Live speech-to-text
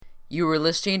You were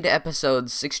listening to episode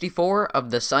 64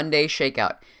 of the Sunday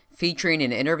Shakeout, featuring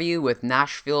an interview with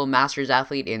Nashville Masters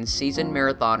athlete and seasoned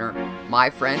marathoner, my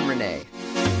friend Rene.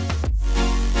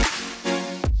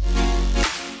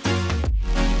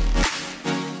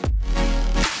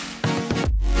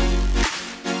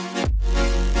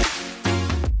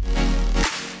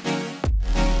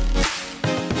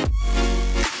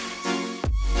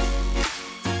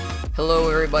 Hello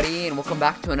everybody, and welcome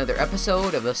back to another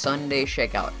episode of the Sunday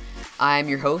Shakeout. I'm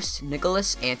your host,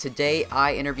 Nicholas, and today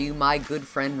I interview my good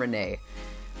friend Rene.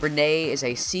 Rene is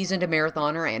a seasoned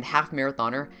marathoner and half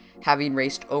marathoner, having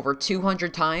raced over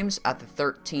 200 times at the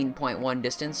 13.1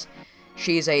 distance.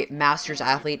 She is a master's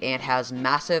athlete and has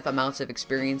massive amounts of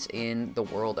experience in the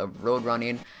world of road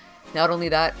running. Not only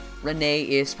that, Rene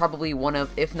is probably one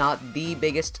of, if not the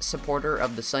biggest supporter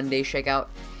of the Sunday Shakeout.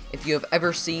 If you have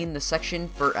ever seen the section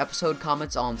for episode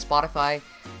comments on Spotify,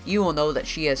 you will know that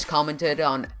she has commented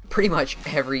on pretty much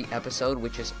every episode,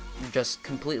 which is just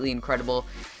completely incredible.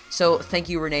 So thank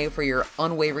you, Rene, for your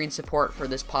unwavering support for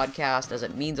this podcast, as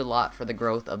it means a lot for the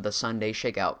growth of the Sunday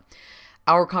Shakeout.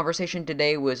 Our conversation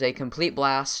today was a complete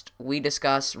blast. We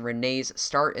discuss Rene's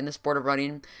start in the sport of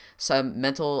running, some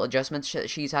mental adjustments that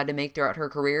she's had to make throughout her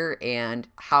career, and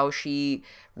how she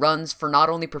runs for not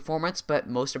only performance, but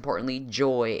most importantly,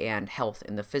 joy and health,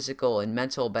 and the physical and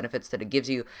mental benefits that it gives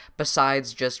you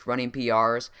besides just running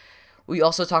PRs. We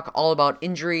also talk all about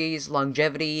injuries,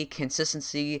 longevity,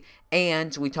 consistency,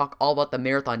 and we talk all about the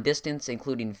marathon distance,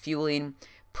 including fueling,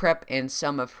 prep, and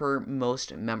some of her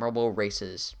most memorable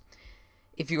races.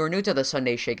 If you are new to the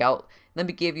Sunday Shakeout, let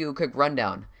me give you a quick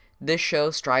rundown. This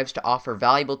show strives to offer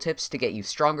valuable tips to get you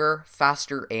stronger,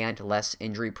 faster, and less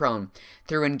injury-prone.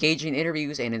 Through engaging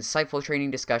interviews and insightful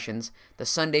training discussions, the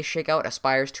Sunday Shakeout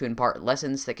aspires to impart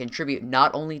lessons that contribute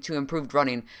not only to improved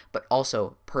running, but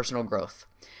also personal growth.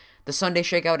 The Sunday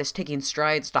Shakeout is taking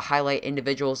strides to highlight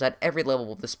individuals at every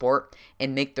level of the sport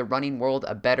and make the running world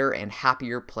a better and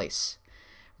happier place.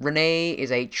 Rene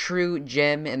is a true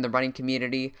gem in the running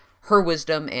community. Her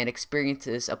wisdom and experience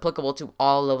is applicable to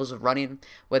all levels of running,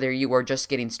 whether you are just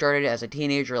getting started as a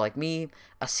teenager like me,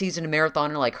 a seasoned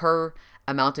marathoner like her,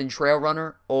 a mountain trail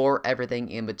runner, or everything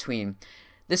in between.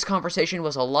 This conversation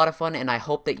was a lot of fun, and I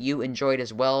hope that you enjoyed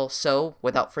as well. So,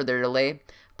 without further delay,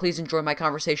 please enjoy my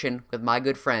conversation with my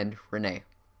good friend, Rene.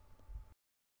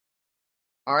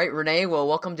 All right, Rene, well,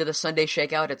 welcome to the Sunday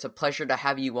Shakeout. It's a pleasure to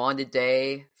have you on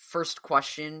today. First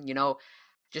question,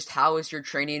 just how has your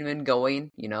training been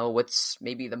going? What's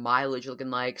maybe the mileage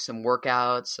looking like, some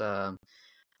workouts?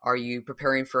 Are you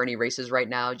preparing for any races right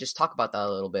now? Just talk about that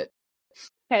a little bit.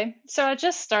 Okay, so I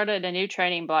just started a new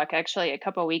training block actually a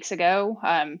couple weeks ago.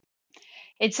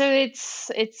 It's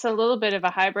a little bit of a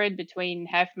hybrid between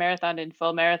half marathon and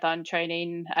full marathon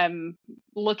training. I'm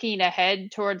looking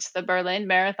ahead towards the Berlin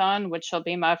Marathon, which will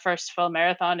be my first full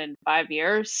marathon in 5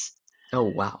 years. Oh,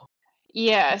 wow.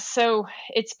 Yeah, so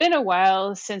it's been a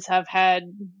while since I've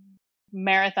had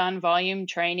marathon volume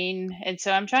training, and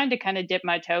so I'm trying to kind of dip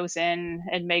my toes in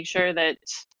and make sure that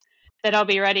I'll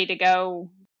be ready to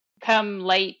go come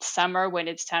late summer when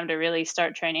it's time to really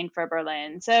start training for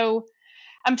Berlin. So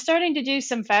I'm starting to do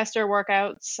some faster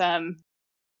workouts.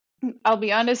 I'll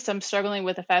be honest, I'm struggling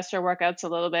with the faster workouts a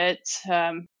little bit,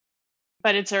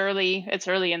 but it's early. It's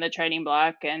early in the training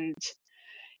block, and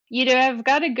I've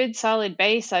got a good solid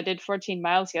base. I did 14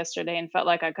 miles yesterday and felt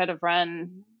like I could have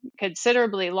run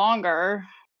considerably longer.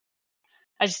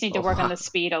 I just need to work on the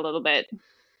speed a little bit.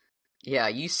 Yeah,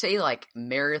 you say like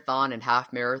marathon and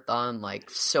half marathon like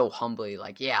so humbly,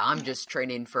 like, yeah, I'm just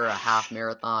training for a half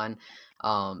marathon.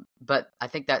 But I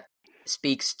think that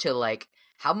speaks to like,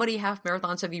 how many half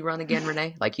marathons have you run again,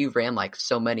 Rene? Like you've ran like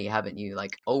so many, haven't you?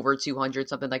 Like over 200,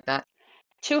 something like that?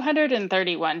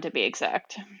 231 to be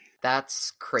exact.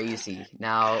 That's crazy.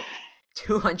 Now,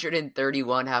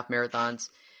 231 half marathons,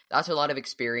 that's a lot of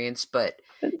experience, but,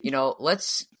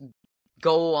 let's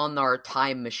go on our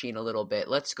time machine a little bit.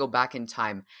 Let's go back in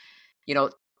time.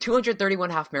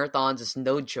 231 half marathons is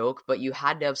no joke, but you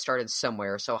had to have started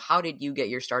somewhere. So how did you get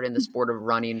your start in the sport of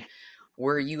running?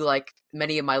 Were you like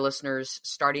many of my listeners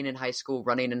starting in high school,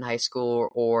 running in high school,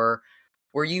 or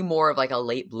were you more of like a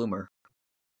late bloomer?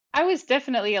 I was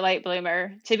definitely a late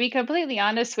bloomer. To be completely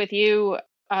honest with you,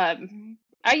 I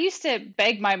used to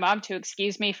beg my mom to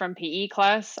excuse me from PE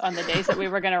class on the days that we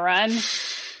were going to run.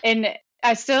 And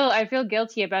I feel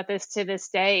guilty about this to this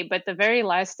day, but the very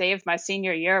last day of my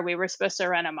senior year, we were supposed to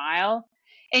run a mile.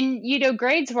 And,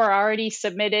 grades were already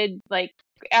submitted, like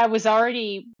I was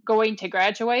already going to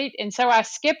graduate. And so I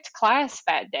skipped class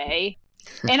that day.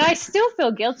 And I still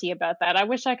feel guilty about that. I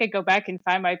wish I could go back and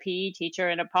find my PE teacher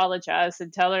and apologize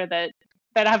and tell her that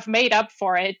that I've made up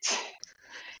for it.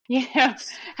 You know,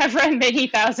 I've run many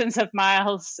thousands of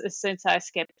miles since I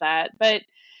skipped that. But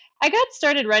I got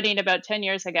started running about 10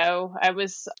 years ago. I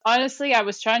was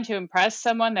trying to impress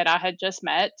someone that I had just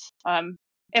met. And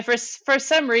for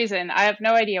some reason, I have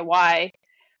no idea why,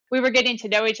 we were getting to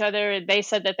know each other, and they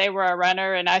said that they were a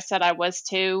runner and I said I was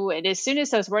too. And as soon as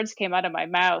those words came out of my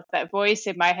mouth, that voice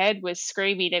in my head was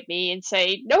screaming at me and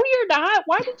saying, "No, you're not.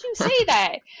 Why did you say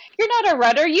that? You're not a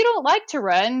runner. You don't like to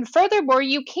run. Furthermore,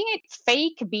 you can't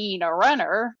fake being a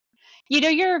runner.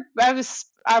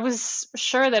 I was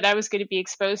sure that I was going to be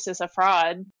exposed as a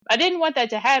fraud. I didn't want that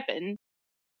to happen.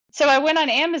 So I went on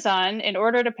Amazon and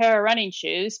ordered a pair of running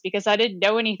shoes because I didn't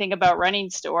know anything about running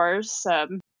stores.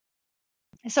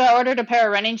 So I ordered a pair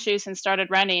of running shoes and started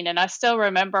running. And I still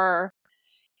remember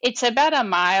it's about a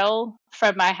mile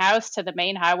from my house to the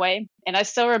main highway. And I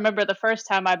still remember the first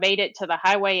time I made it to the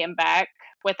highway and back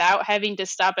without having to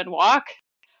stop and walk.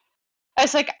 I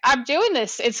was like, I'm doing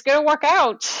this. It's going to work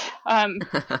out. Um,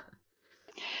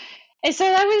 and so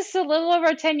that was a little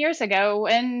over 10 years ago.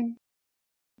 And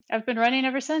I've been running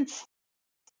ever since.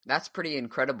 That's pretty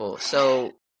incredible.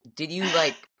 So, did you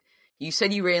like, you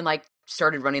said you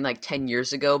started running like 10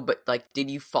 years ago, but like, did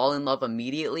you fall in love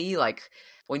immediately? Like,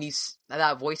 when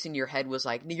that voice in your head was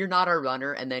like, you're not a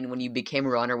runner, and then when you became a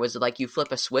runner, was it like you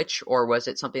flip a switch, or was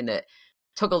it something that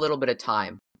took a little bit of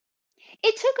time?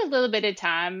 It took a little bit of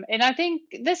time. And I think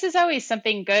this is always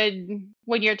something good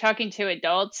when you're talking to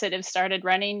adults that have started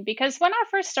running, because when I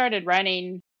first started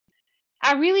running,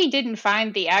 I really didn't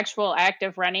find the actual act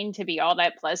of running to be all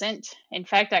that pleasant. In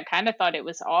fact, I kind of thought it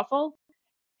was awful.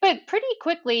 But pretty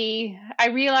quickly, I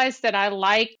realized that I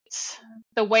liked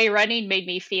the way running made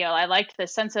me feel. I liked the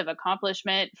sense of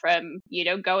accomplishment from,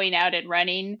 going out and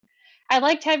running. I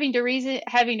liked having a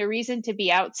reason to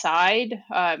be outside.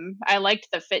 I liked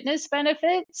the fitness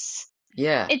benefits.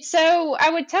 Yeah. And so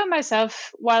I would tell myself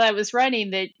while I was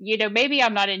running that, maybe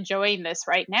I'm not enjoying this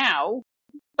right now,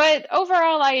 but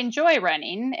overall I enjoy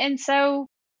running. And so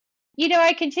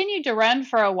I continued to run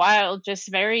for a while,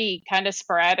 just very kind of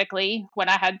sporadically when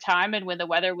I had time and when the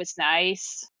weather was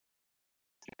nice.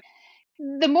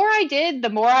 The more I did, the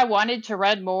more I wanted to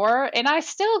run more. And I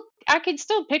could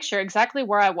still picture exactly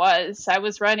where I was. I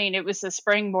was running. It was a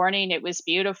spring morning. It was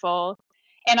beautiful.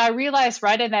 And I realized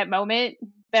right in that moment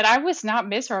that I was not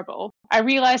miserable. I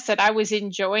realized that I was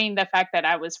enjoying the fact that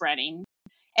I was running.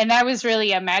 And that was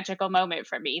really a magical moment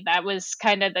for me. That was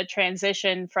kind of the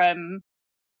transition from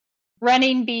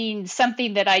running being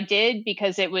something that I did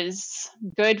because it was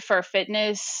good for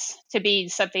fitness to being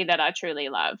something that I truly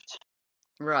loved.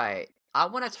 Right. I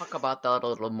want to talk about that a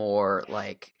little more.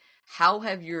 Like, how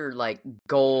have your like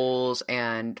goals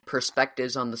and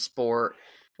perspectives on the sport,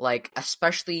 like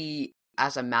especially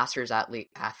as a masters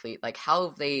athlete, like how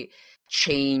have they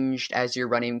changed as your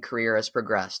running career has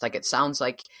progressed? Like, it sounds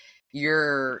like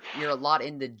you're a lot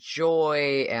into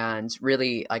joy and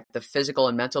really like the physical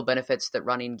and mental benefits that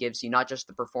running gives you, not just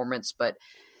the performance, but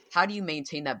how do you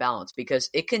maintain that balance? Because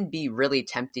it can be really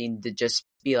tempting to just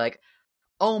be like,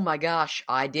 oh my gosh,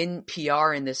 I didn't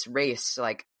PR in this race.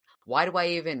 Like, why do I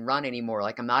even run anymore?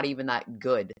 Like, I'm not even that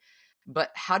good.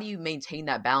 But how do you maintain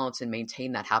that balance and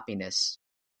maintain that happiness?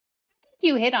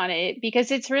 You hit on it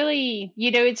because it's really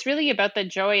about the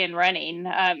joy in running.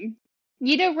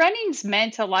 Running's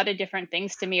meant a lot of different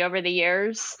things to me over the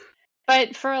years.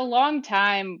 But for a long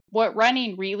time, what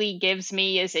running really gives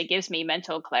me is it gives me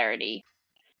mental clarity.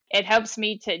 It helps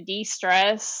me to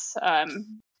de-stress.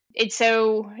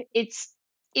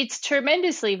 It's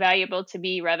tremendously valuable to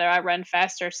me whether I run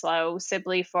fast or slow,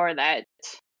 simply for that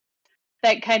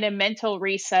kind of mental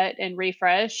reset and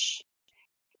refresh.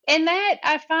 And that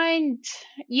I find,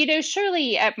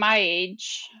 surely at my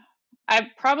age, I'm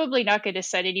probably not going to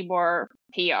set any more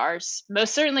PRs.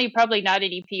 Most certainly, probably not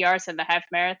any PRs in the half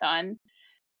marathon.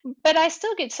 But I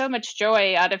still get so much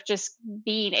joy out of just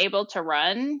being able to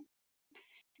run.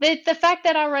 The fact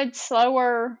that I run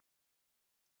slower,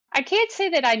 I can't say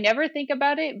that I never think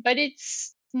about it, but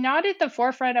it's not at the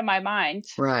forefront of my mind.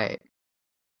 Right.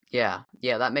 Yeah.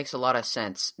 Yeah, that makes a lot of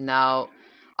sense. Now,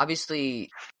 obviously,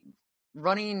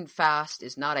 running fast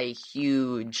is not a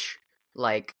huge,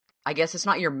 like, I guess it's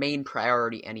not your main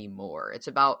priority anymore. It's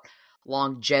about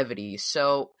longevity.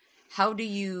 So, how do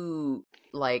you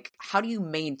how do you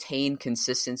maintain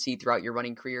consistency throughout your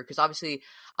running career? Because obviously,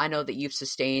 I know that you've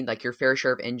sustained like your fair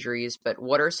share of injuries, but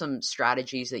what are some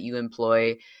strategies that you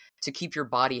employ to keep your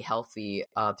body healthy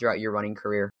throughout your running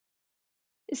career?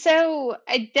 So,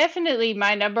 definitely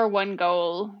my number one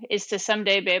goal is to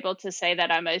someday be able to say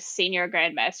that I'm a senior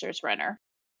grandmasters runner.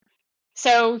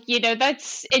 So,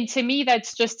 and to me,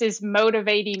 that's just as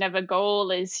motivating of a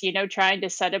goal as, trying to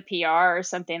set a PR or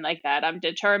something like that. I'm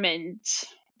determined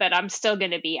that I'm still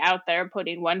going to be out there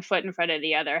putting one foot in front of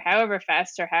the other, however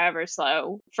fast or however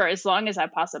slow, for as long as I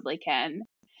possibly can.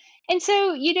 And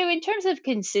so, in terms of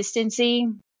consistency,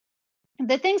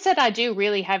 the things that I do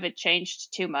really haven't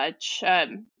changed too much.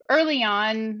 Early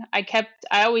on, I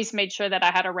always made sure that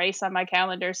I had a race on my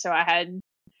calendar. So I had,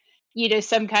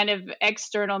 some kind of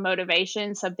external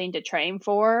motivation, something to train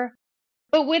for.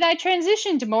 But when I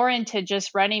transitioned more into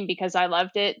just running because I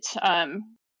loved it,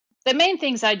 the main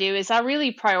things I do is I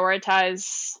really prioritize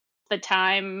the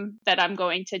time that I'm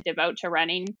going to devote to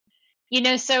running.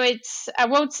 So I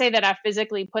won't say that I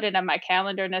physically put it on my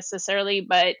calendar necessarily,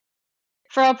 but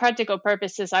for all practical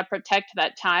purposes, I protect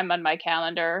that time on my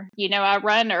calendar. I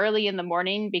run early in the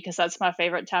morning because that's my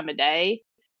favorite time of day.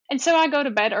 And so I go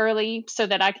to bed early so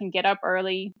that I can get up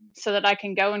early, so that I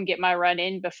can go and get my run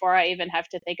in before I even have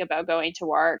to think about going to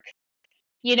work.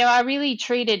 I really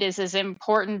treat it as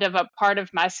important of a part of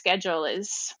my schedule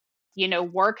as,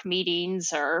 work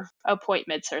meetings or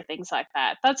appointments or things like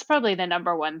that. That's probably the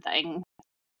number one thing.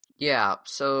 Yeah,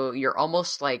 so you're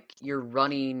almost like you're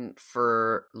running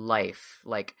for life.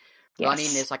 Like running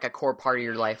Yes. is like a core part of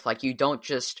your life. Like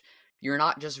you're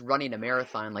not just running a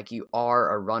marathon, like you are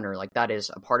a runner. Like that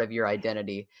is a part of your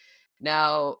identity.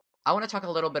 Now, I want to talk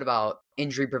a little bit about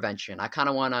injury prevention. I kind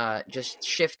of want to just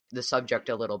shift the subject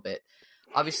a little bit.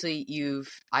 Obviously,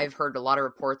 I've heard a lot of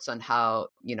reports on how,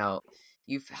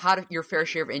 you've had your fair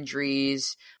share of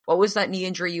injuries. What was that knee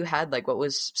injury you had? Like what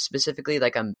was specifically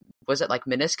like was it like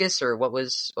meniscus or what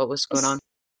was going on?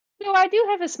 So I do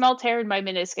have a small tear in my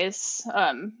meniscus.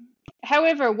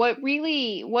 However, what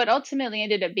ultimately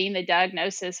ended up being the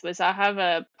diagnosis was I have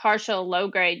a partial low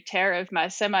grade tear of my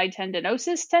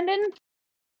semitendinosus tendon.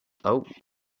 Oh,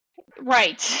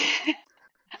 Right.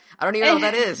 I don't even know what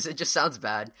that is. It just sounds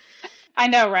bad. I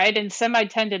know, right? And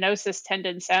semitendinosus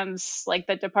tendon sounds like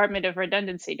the Department of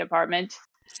Redundancy department.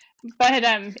 But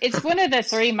it's one of the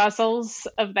three muscles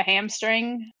of the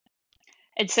hamstring.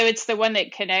 And so it's the one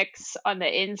that connects on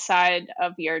the inside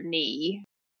of your knee.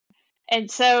 And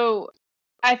so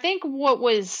I think what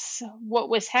was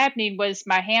happening was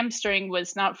my hamstring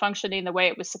was not functioning the way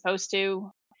it was supposed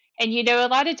to. And a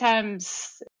lot of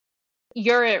times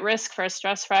you're at risk for a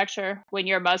stress fracture when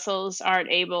your muscles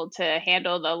aren't able to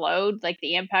handle the load, like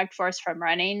the impact force from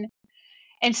running.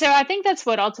 And so I think that's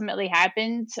what ultimately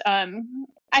happened.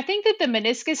 I think that the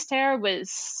meniscus tear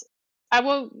was, I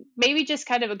will maybe just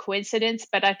kind of a coincidence,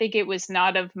 but I think it was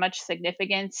not of much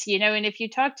significance. And if you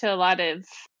talk to a lot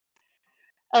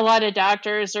of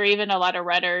doctors or even a lot of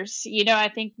runners,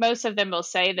 I think most of them will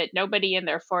say that nobody in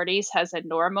their 40s has a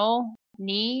normal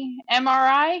knee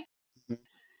MRI.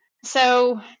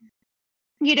 So,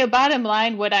 bottom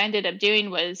line, what I ended up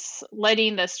doing was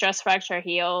letting the stress fracture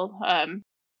heal.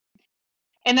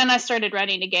 And then I started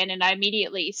running again and I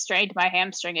immediately strained my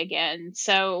hamstring again.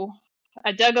 So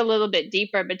I dug a little bit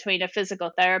deeper between a physical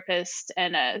therapist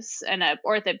and a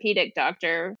orthopedic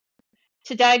doctor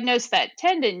to diagnose that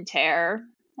tendon tear.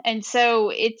 And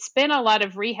so it's been a lot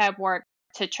of rehab work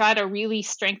to try to really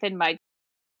strengthen my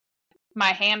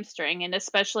hamstring and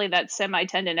especially that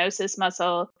semitendinosus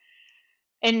muscle.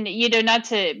 And not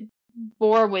to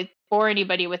bore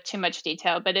anybody with too much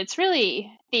detail, but it's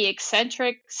really the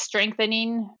eccentric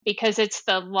strengthening because it's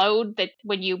the load that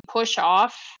when you push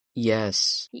off.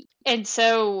 Yes. And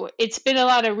so it's been a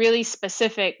lot of really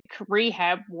specific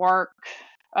rehab work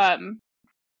um,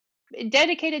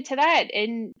 dedicated to that.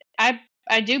 And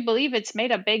I do believe it's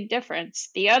made a big difference.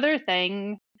 The other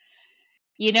thing,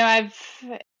 I've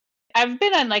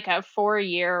been on like a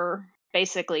 4-year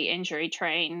basically injury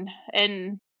train.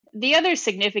 And the other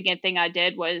significant thing I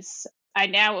did was I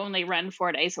now only run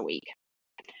 4 days a week.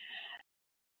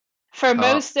 For Oh.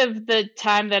 most of the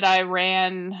time that I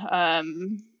ran,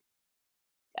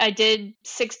 I did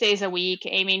 6 days a week,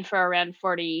 aiming for around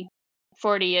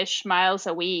 40-ish miles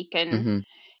a week. And, Hmm.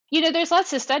 there's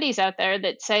lots of studies out there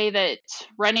that say that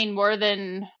running more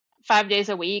than 5 days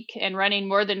a week and running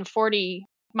more than 40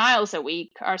 miles a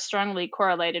week are strongly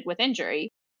correlated with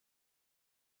injury.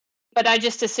 But I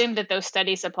just assumed that those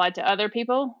studies applied to other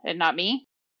people and not me.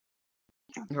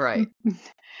 Right.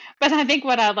 But I think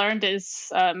what I learned is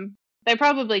they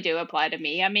probably do apply to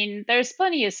me. I mean, there's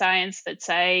plenty of science that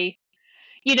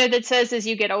that says as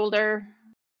you get older,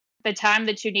 the time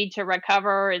that you need to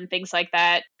recover and things like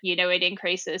that, it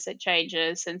increases, it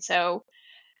changes. And so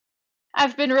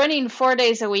I've been running 4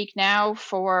 days a week now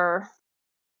for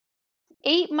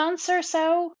 8 months or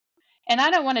so. And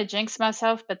I don't want to jinx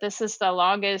myself, but this is the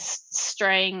longest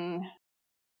string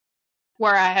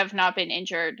where I have not been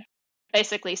injured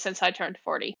basically since I turned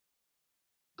 40.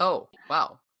 Oh,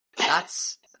 wow.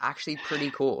 That's actually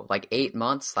pretty cool. Like 8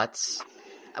 months, that's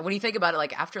when you think about it,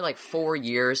 like after like 4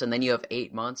 years and then you have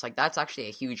 8 months, like that's actually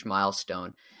a huge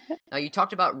milestone. Now you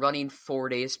talked about running 4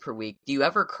 days per week. Do you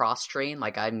ever cross train?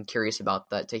 Like I'm curious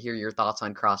about that to hear your thoughts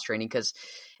on cross training because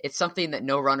it's something that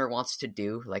no runner wants to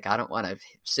do. Like I don't want to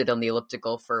sit on the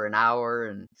elliptical for an hour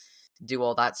and do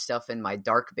all that stuff in my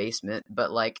dark basement.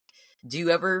 But like, do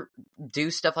you ever do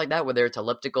stuff like that, whether it's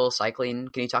elliptical, cycling?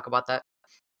 Can you talk about that?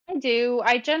 I do.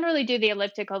 I generally do the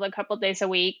elliptical a couple days a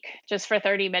week just for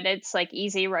 30 minutes, like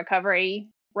easy recovery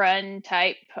run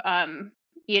type,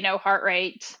 heart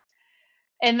rate.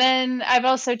 And then I've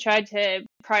also tried to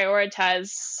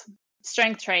prioritize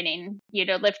strength training,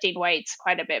 lifting weights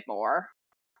quite a bit more.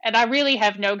 And I really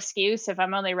have no excuse if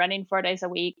I'm only running 4 days a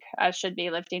week. I should be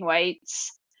lifting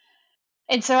weights.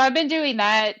 And so I've been doing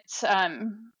that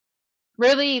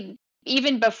really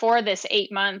even before this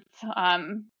 8 month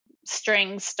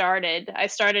string started. I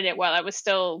started it while I was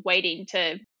still waiting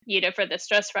to, for the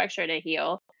stress fracture to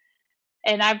heal.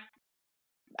 And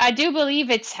I do believe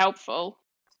it's helpful.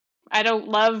 I don't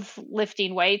love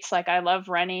lifting weights like I love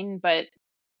running, but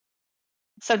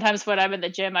sometimes when I'm in the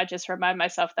gym, I just remind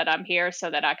myself that I'm here so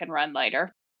that I can run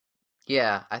later.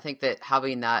 Yeah, I think that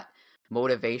having that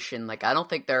motivation, like I don't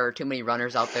think there are too many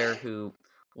runners out there who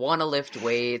want to lift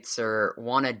weights or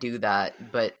want to do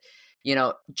that, but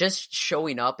just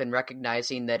showing up and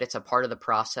recognizing that it's a part of the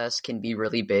process can be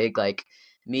really big. Like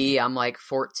me, I'm like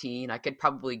 14. I could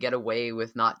probably get away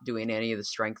with not doing any of the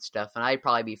strength stuff and I'd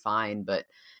probably be fine, but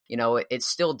it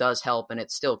still does help and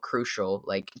it's still crucial.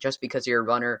 Like just because you're a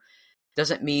runner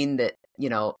doesn't mean that,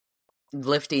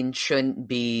 lifting shouldn't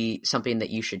be something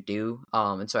that you should do.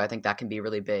 And so I think that can be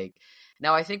really big.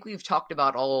 Now, I think we've talked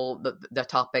about all the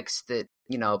topics that,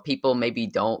 people maybe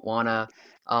don't want to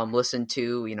listen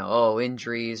to,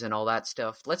 injuries and all that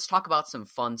stuff. Let's talk about some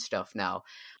fun stuff now.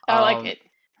 I like it.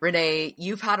 Rene,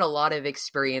 you've had a lot of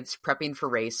experience prepping for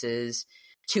races,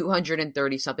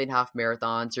 230 something half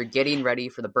marathons. You're getting ready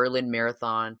for the Berlin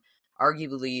Marathon,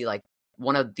 arguably like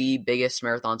one of the biggest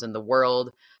marathons in the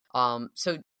world.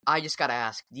 So I just got to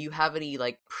ask, do you have any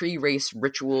like pre-race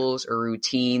rituals or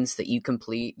routines that you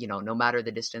complete, no matter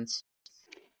the distance?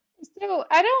 So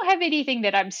I don't have anything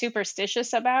that I'm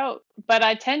superstitious about, but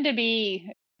I tend to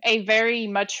be a very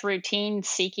much routine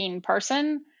seeking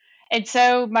person. And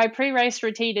so my pre-race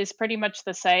routine is pretty much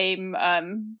the same. I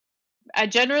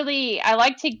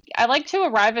like to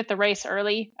arrive at the race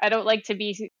early. I don't like to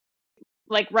be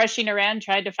like rushing around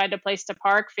trying to find a place to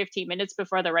park 15 minutes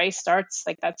before the race starts.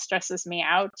 Like that stresses me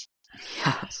out.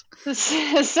 Yes.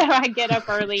 So I get up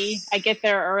early. I get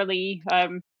there early.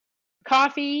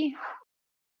 Coffee,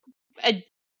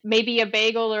 maybe a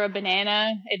bagel or a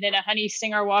banana, and then a honey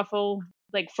stinger waffle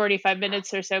like 45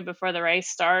 minutes or so before the race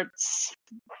starts.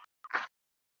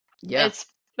 Yeah.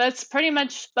 That's pretty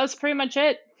much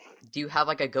it. Do you have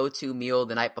like a go-to meal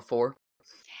the night before?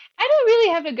 I don't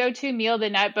really have a go-to meal the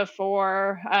night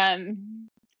before,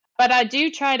 but I do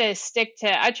try to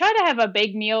I try to have a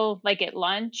big meal like at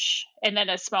lunch and then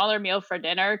a smaller meal for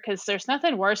dinner because there's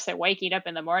nothing worse than waking up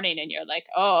in the morning and you're like,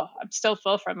 oh, I'm still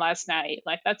full from last night.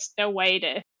 Like that's no way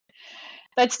to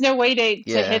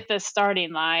Yeah. hit the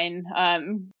starting line.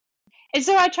 And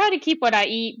so I try to keep what I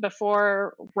eat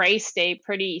before race day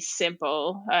pretty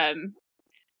simple.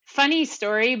 Funny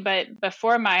story, but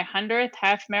before my 100th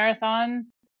half marathon,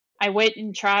 I went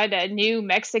and tried a new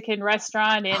Mexican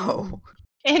restaurant Oh.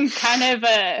 in kind of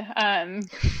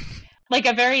like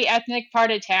a very ethnic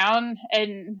part of town,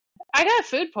 and I got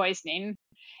food poisoning.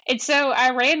 And so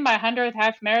I ran my 100th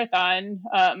half marathon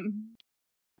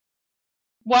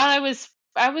while I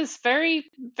was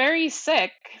very, very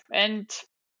sick, and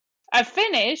I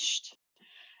finished.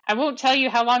 I won't tell you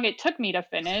how long it took me to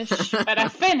finish, but I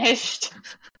finished.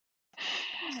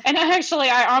 And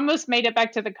I almost made it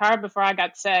back to the car before I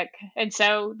got sick. And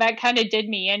so that kind of did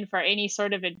me in for any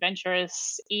sort of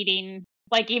adventurous eating,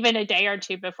 like even a day or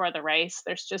two before the race.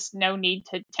 There's just no need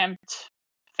to tempt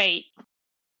fate.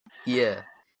 Yeah.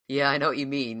 Yeah, I know what you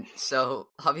mean. So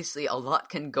obviously a lot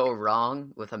can go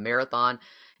wrong with a marathon.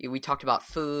 We talked about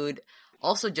food,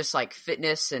 also just like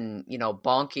fitness and,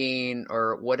 bonking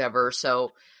or whatever.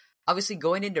 So obviously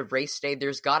going into race day,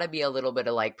 there's got to be a little bit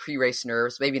of like pre-race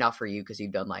nerves. Maybe not for you because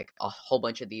you've done like a whole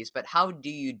bunch of these, but how do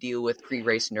you deal with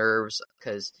pre-race nerves?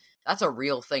 Because that's a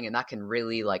real thing and that can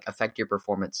really like affect your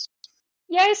performance.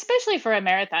 Yeah, especially for a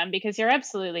marathon, because you're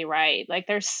absolutely right. Like,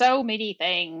 there's so many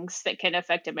things that can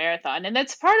affect a marathon. And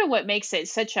that's part of what makes it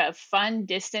such a fun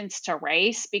distance to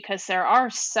race, because there are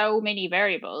so many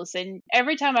variables. And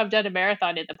every time I've done a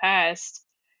marathon in the past,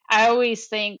 I always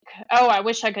think, oh, I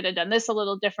wish I could have done this a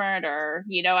little different, or,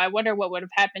 I wonder what would have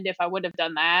happened if I would have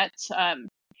done that.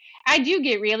 I do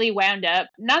get really wound up,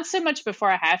 not so much before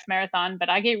a half marathon, but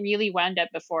I get really wound up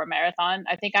before a marathon.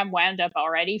 I think I'm wound up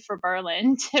already for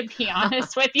Berlin, to be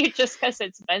honest with you, just because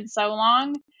it's been so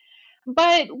long.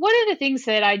 But one of the things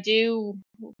that I do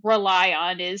rely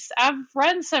on is I've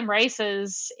run some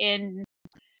races in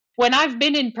when I've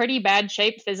been in pretty bad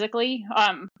shape physically,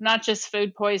 not just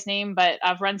food poisoning, but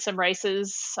I've run some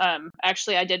races.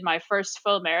 Actually, I did my first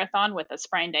full marathon with a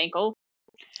sprained ankle.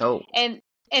 Oh, And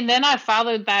and then I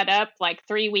followed that up like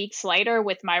 3 weeks later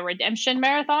with my redemption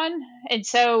marathon. And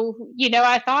so,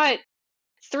 I thought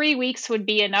 3 weeks would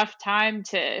be enough time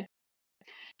to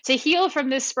heal from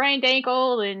this sprained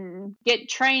ankle and get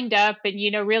trained up. And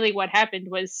really what happened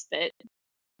was that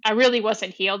I really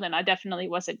wasn't healed and I definitely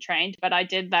wasn't trained, but I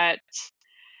did that.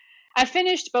 I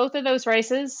finished both of those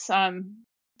races.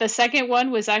 The second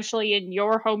one was actually in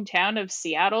your hometown of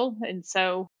Seattle, and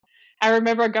so I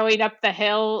remember going up the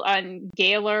hill on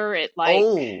Gaylor at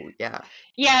oh, yeah.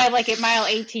 like at mile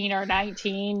 18 or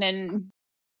 19, and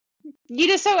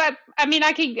so I mean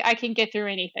I can get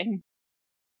through anything.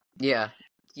 Yeah.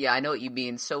 Yeah, I know what you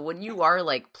mean. So when you are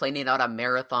like planning out a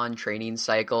marathon training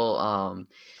cycle,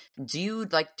 do you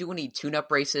like do any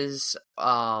tune-up races?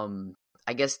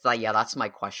 I guess like yeah, that's my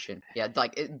question. Yeah,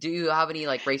 like do you have any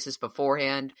like races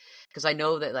beforehand? Because I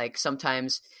know that like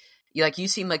sometimes you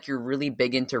seem like you're really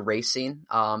big into racing,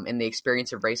 and the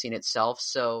experience of racing itself.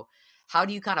 So how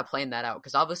do you kind of plan that out?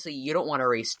 Because obviously you don't want to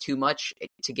race too much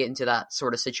to get into that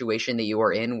sort of situation that you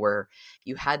were in where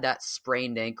you had that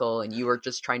sprained ankle and you were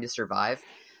just trying to survive.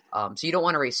 So you don't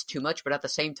want to race too much, but at the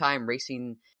same time,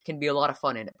 racing can be a lot of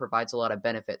fun and it provides a lot of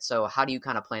benefit. So how do you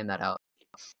kind of plan that out?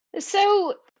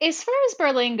 So as far as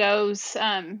Berlin goes,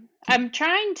 I'm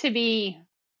trying to be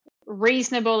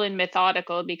reasonable and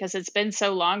methodical because it's been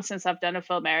so long since I've done a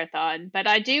full marathon. But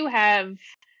I do have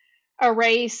a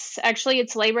race. Actually,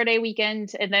 it's Labor Day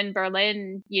weekend, and then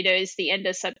Berlin, is the end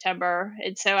of September.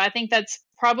 And so I think that's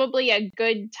probably a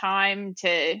good time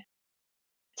to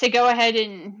go ahead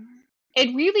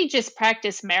and really just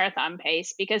practice marathon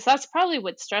pace, because that's probably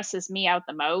what stresses me out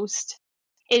the most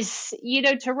is,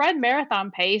 to run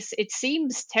marathon pace, it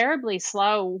seems terribly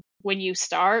slow when you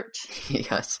start,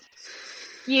 Yes.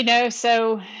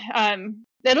 so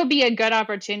it'll be a good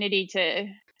opportunity to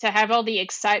have all the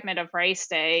excitement of race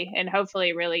day and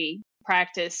hopefully really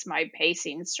practice my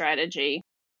pacing strategy.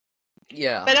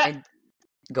 Yeah. But And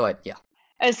go ahead. Yeah.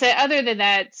 I say, other than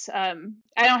that, I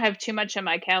don't have too much on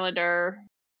my calendar.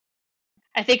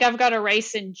 I think I've got a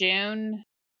race in June,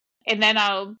 and then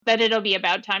it'll be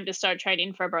about time to start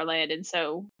training for Berlin. And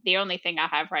so the only thing I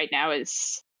have right now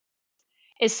is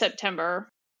September,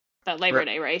 the Labor R-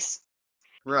 Day race.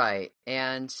 right.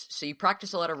 And so you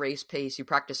practice a lot of race pace, you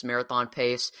practice marathon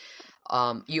pace.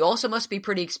 You also must be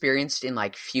pretty experienced in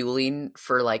like fueling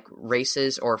for like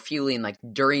races or fueling like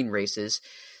during races.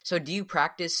 So do you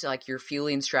practice like your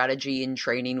fueling strategy in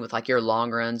training with like your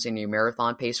long runs and your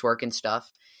marathon pace work and stuff?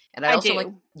 And I'd I also like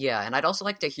do. yeah, and I'd also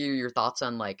like to hear your thoughts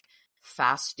on like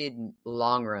fasted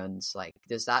long runs. Like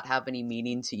does that have any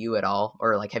meaning to you at all?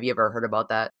 Or like have you ever heard about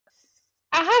that?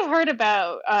 I have heard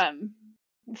about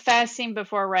fasting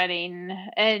before running,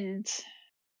 and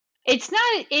it's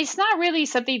not really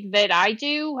something that I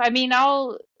do. I mean,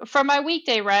 I'll for my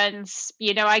weekday runs,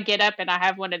 I get up and I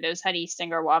have one of those honey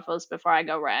stinger waffles before I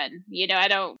go run. I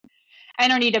don't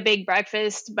eat a big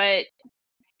breakfast, but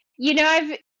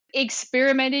I've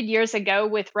experimented years ago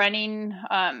with running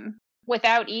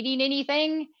without eating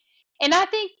anything, and I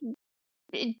think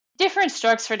different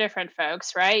strokes for different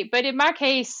folks, right? But in my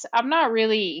case, I'm not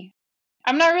really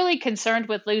concerned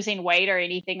with losing weight or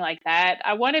anything like that.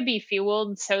 I want to be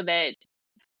fueled so that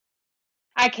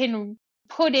I can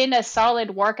put in a solid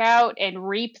workout and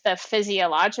reap the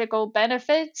physiological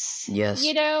benefits. Yes.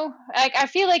 Like, I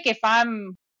feel like if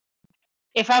I'm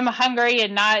hungry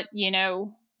and not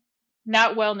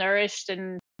well nourished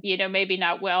and maybe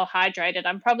not well hydrated,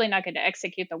 I'm probably not going to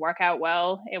execute the workout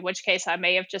well, in which case I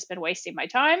may have just been wasting my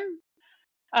time.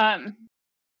 Um,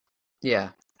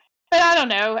 Yeah. but I don't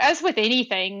know. As with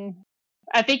anything,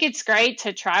 I think it's great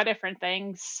to try different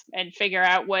things and figure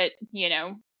out what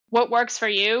works for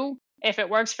you. If it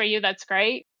works for you, that's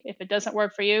great. If it doesn't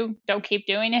work for you, don't keep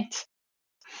doing it.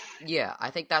 Yeah,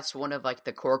 I think that's one of like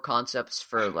the core concepts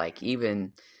for like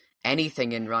even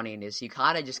anything in running is you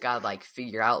kind of just gotta like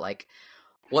figure out like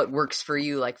what works for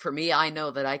you. Like for me, I know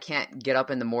that I can't get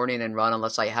up in the morning and run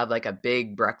unless I have like a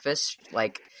big breakfast.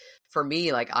 Like for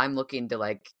me, like I'm looking to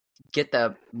like get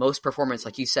the most performance,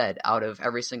 like you said, out of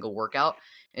every single workout.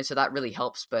 And so that really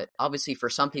helps. But obviously for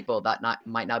some people that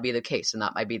might not be the case. And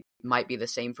that might be the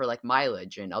same for like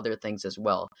mileage and other things as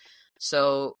well.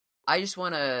 So I just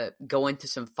want to go into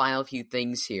some final few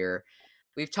things here.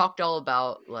 We've talked all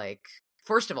about like,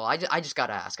 first of all, I just got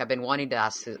to ask. I've been wanting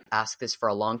to ask this for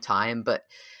a long time, but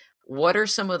what are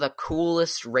some of the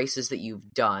coolest races that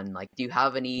you've done? Like, do you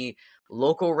have any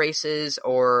local races,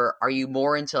 or are you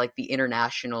more into like the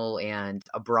international and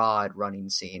abroad running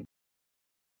scene?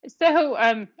 So,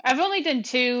 I've only done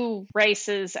two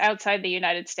races outside the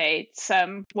United States.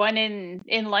 One in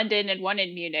London and one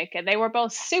in Munich, and they were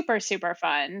both super super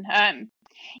fun.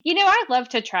 I love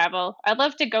to travel. I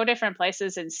love to go different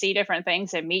places and see different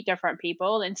things and meet different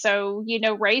people. And so,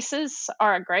 races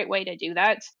are a great way to do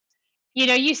that.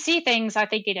 You see things, I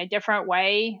think, in a different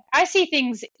way. I see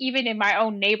things even in my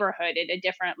own neighborhood in a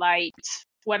different light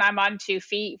when I'm on 2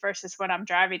 feet versus when I'm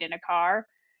driving in a car.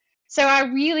 So I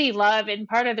really love, and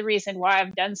part of the reason why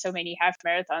I've done so many half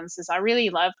marathons is I really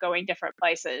love going different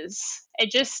places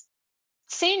and just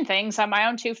seeing things on my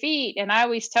own 2 feet. And I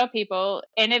always tell people,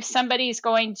 and if somebody's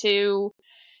going to,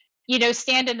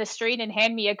 stand in the street and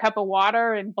hand me a cup of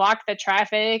water and block the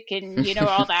traffic and,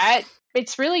 all that,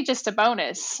 it's really just a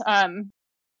bonus.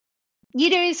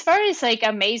 As far as like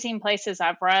amazing places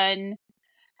I've run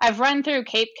through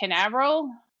Cape Canaveral.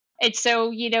 And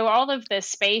so, all of the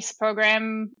space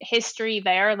program history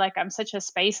there, like I'm such a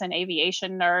space and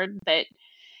aviation nerd that,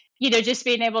 just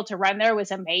being able to run there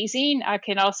was amazing. I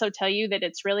can also tell you that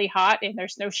it's really hot and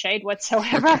there's no shade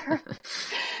whatsoever.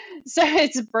 So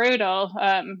it's brutal.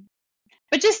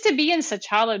 But just to be in such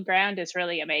hallowed ground is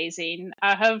really amazing.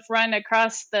 I have run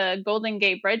across the Golden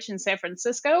Gate Bridge in San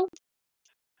Francisco,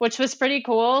 which was pretty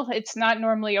cool. It's not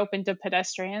normally open to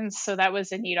pedestrians, so that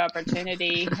was a neat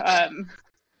opportunity.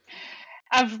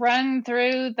 I've run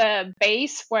through the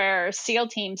base where SEAL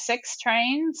Team 6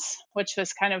 trains, which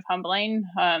was kind of humbling.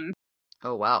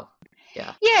 Oh, wow.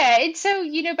 Yeah. Yeah, and so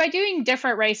by doing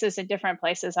different races in different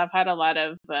places, I've had a lot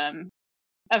of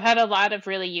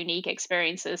really unique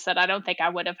experiences that I don't think I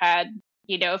would have had,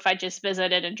 if I just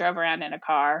visited and drove around in a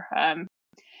car.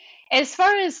 As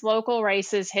far as local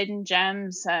races, hidden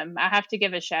gems, I have to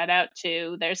give a shout out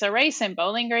to. There's a race in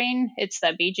Bowling Green. It's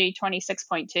the BG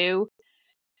 26.2.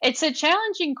 It's a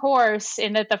challenging course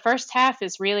in that the first half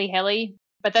is really hilly,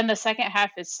 but then the second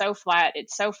half is so flat,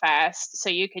 it's so fast,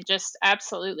 so you could just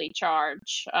absolutely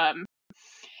charge.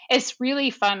 It's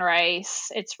really fun race.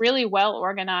 It's really well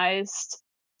organized.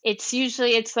 It's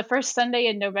the first Sunday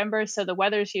in November, so the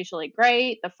weather's usually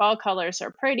great. The fall colors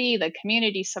are pretty. The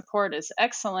community support is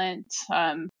excellent.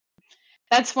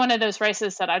 That's one of those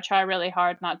races that I try really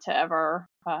hard not to ever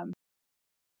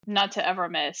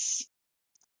miss.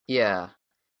 Yeah.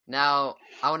 Now,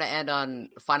 I want to end on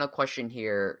a final question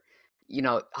here.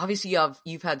 Obviously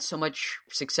you've had so much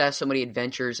success, so many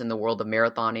adventures in the world of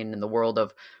marathoning, in the world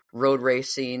of road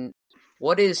racing.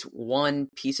 What is one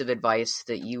piece of advice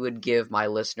that you would give my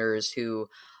listeners who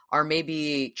are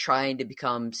maybe trying to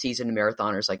become seasoned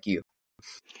marathoners like you?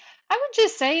 I would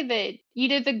just say that,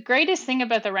 the greatest thing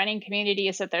about the running community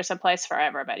is that there's a place for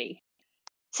everybody.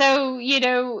 So,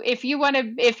 if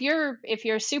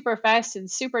you're super fast and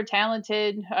super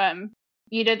talented,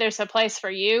 there's a place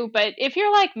for you. But if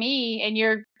you're like me and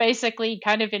you're basically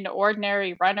kind of an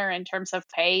ordinary runner in terms of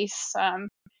pace,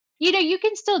 you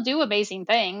can still do amazing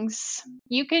things.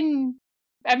 You can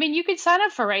sign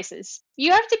up for races.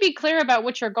 You have to be clear about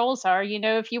what your goals are.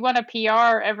 If you want a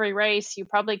PR every race, you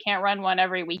probably can't run one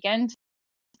every weekend.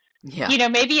 Yeah.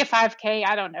 Maybe a 5K,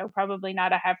 I don't know, probably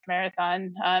not a half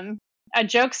marathon. I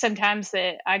joke sometimes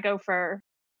that I go for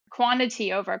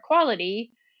quantity over quality,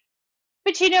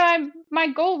 but my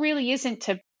goal really isn't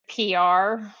to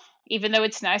PR, even though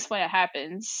it's nice when it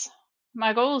happens.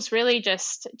 My goal is really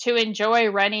just to enjoy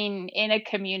running in a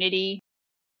community,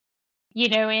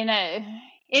 in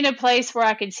a place where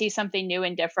I can see something new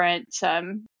and different.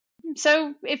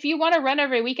 So if you want to run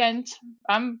every weekend,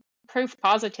 I'm proof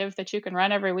positive that you can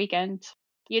run every weekend.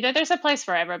 There's a place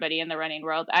for everybody in the running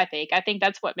world, I think. I think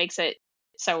that's what makes it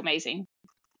so amazing.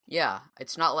 Yeah,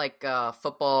 it's not like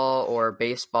football or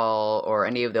baseball or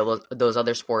any of those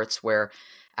other sports where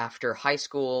after high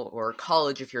school or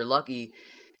college, if you're lucky,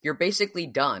 you're basically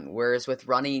done. Whereas with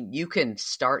running, you can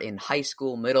start in high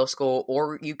school, middle school,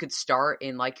 or you could start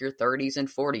in like your 30s and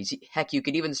 40s. Heck, you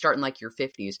could even start in like your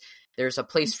 50s. There's a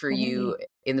place for you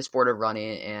in the sport of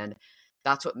running, and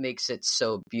that's what makes it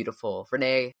so beautiful.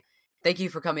 Rene, Thank you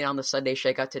for coming on the Sunday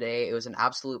Shakeout today. It was an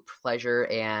absolute pleasure,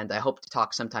 and I hope to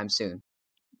talk sometime soon.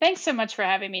 Thanks so much for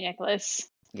having me, Nicholas.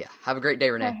 Yeah, have a great day,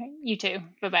 All Rene. right, you too.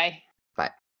 Bye-bye.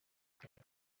 Bye.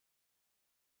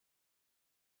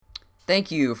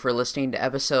 Thank you for listening to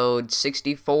episode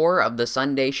 64 of the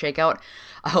Sunday Shakeout.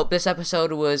 I hope this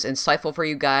episode was insightful for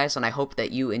you guys, and I hope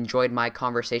that you enjoyed my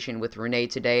conversation with Rene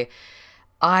today.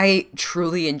 I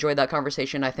truly enjoyed that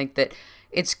conversation. I think that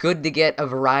it's good to get a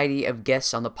variety of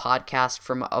guests on the podcast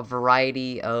from a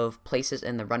variety of places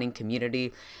in the running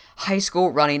community. High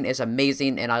school running is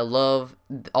amazing, and I love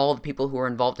all the people who are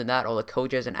involved in that, all the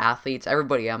coaches and athletes,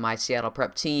 everybody on my Seattle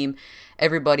Prep team,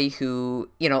 everybody who,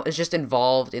 is just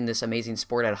involved in this amazing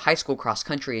sport at high school, cross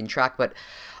country and track. But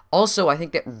also, I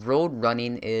think that road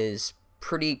running is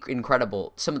pretty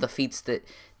incredible. Some of the feats that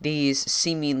these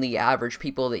seemingly average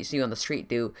people that you see on the street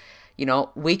do,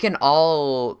 we can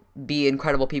all be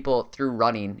incredible people through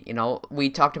running.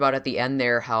 We talked about at the end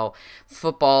there how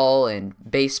football and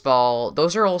baseball,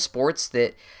 those are all sports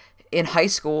that in high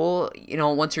school,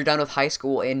 once you're done with high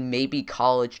school and maybe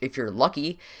college, if you're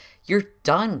lucky, you're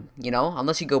done,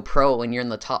 unless you go pro and you're in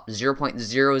the top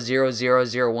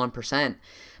 0.00001%.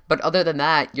 But other than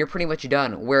that, you're pretty much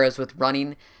done. Whereas with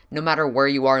running, no matter where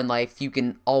you are in life, you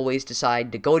can always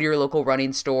decide to go to your local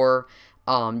running store,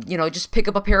 just pick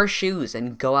up a pair of shoes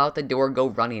and go out the door, go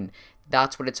running.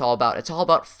 That's what it's all about. It's all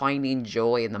about finding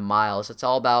joy in the miles. It's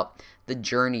all about the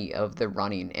journey of the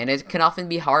running. And it can often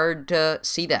be hard to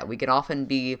see that. We can often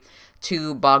be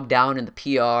too bogged down in the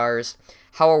PRs,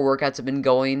 how our workouts have been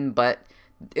going, but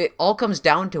it all comes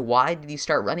down to why did you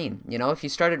start running? If you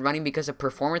started running because of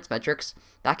performance metrics,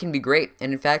 that can be great.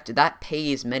 And in fact, that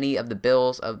pays many of the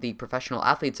bills of the professional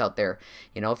athletes out there.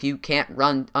 If you can't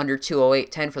run under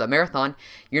 2:08:10 for the marathon,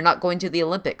 you're not going to the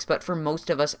Olympics. But for most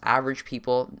of us average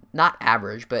people, not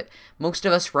average, but most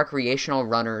of us recreational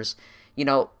runners,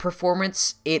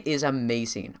 performance, it is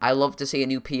amazing. I love to see a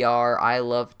new PR. I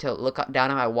love to look down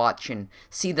at my watch and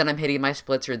see that I'm hitting my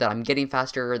splits, or that I'm getting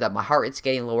faster, or that my heart rate's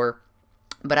getting lower.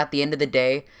 But at the end of the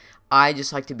day, I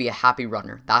just like to be a happy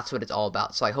runner. That's what it's all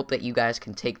about. So I hope that you guys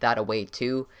can take that away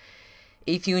too.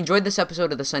 If you enjoyed this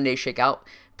episode of the Sunday Shakeout,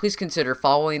 please consider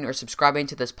following or subscribing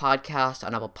to this podcast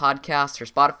on Apple Podcasts or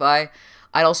Spotify.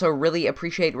 I'd also really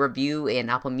appreciate a review in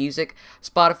Apple Music,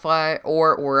 Spotify,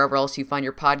 or wherever else you find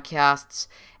your podcasts.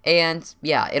 And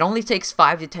yeah, it only takes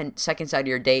 5 to 10 seconds out of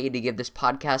your day to give this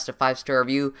podcast a 5-star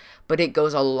review, but it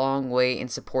goes a long way in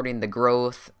supporting the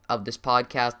growth of this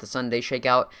podcast, the Sunday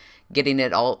Shakeout, getting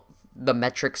it all, the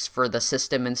metrics for the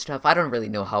system and stuff. I don't really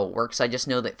know how it works. I just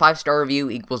know that 5-star review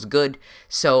equals good.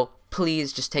 So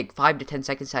please just take 5 to 10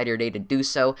 seconds out of your day to do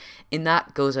so, and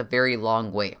that goes a very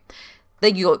long way.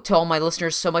 Thank you to all my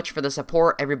listeners so much for the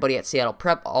support, everybody at Seattle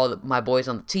Prep, all my boys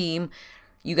on the team.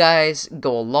 You guys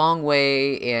go a long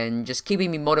way in just keeping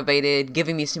me motivated,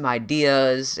 giving me some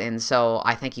ideas, and so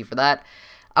I thank you for that.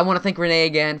 I want to thank Rene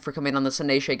again for coming on the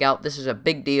Sunday Shakeout. This is a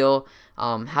big deal,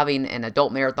 having an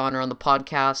adult marathoner on the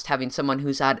podcast, having someone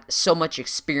who's had so much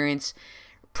experience.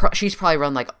 She's probably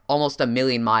run like almost 1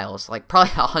 million miles, like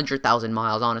probably 100,000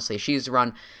 miles, honestly. She's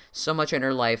run so much in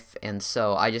her life, and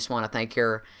so I just want to thank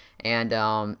her. And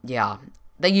yeah,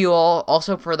 thank you all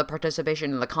also for the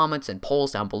participation in the comments and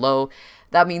polls down below.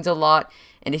 That means a lot.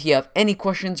 And if you have any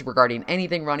questions regarding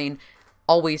anything running,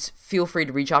 always feel free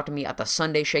to reach out to me at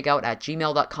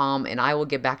thesundayshakeout@gmail.com, and I will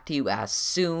get back to you as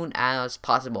soon as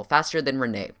possible, faster than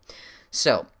Rene.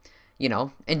 So,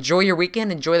 enjoy your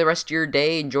weekend, enjoy the rest of your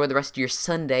day, enjoy the rest of your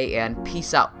Sunday, and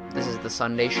peace out. This is the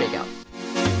Sunday Shakeout.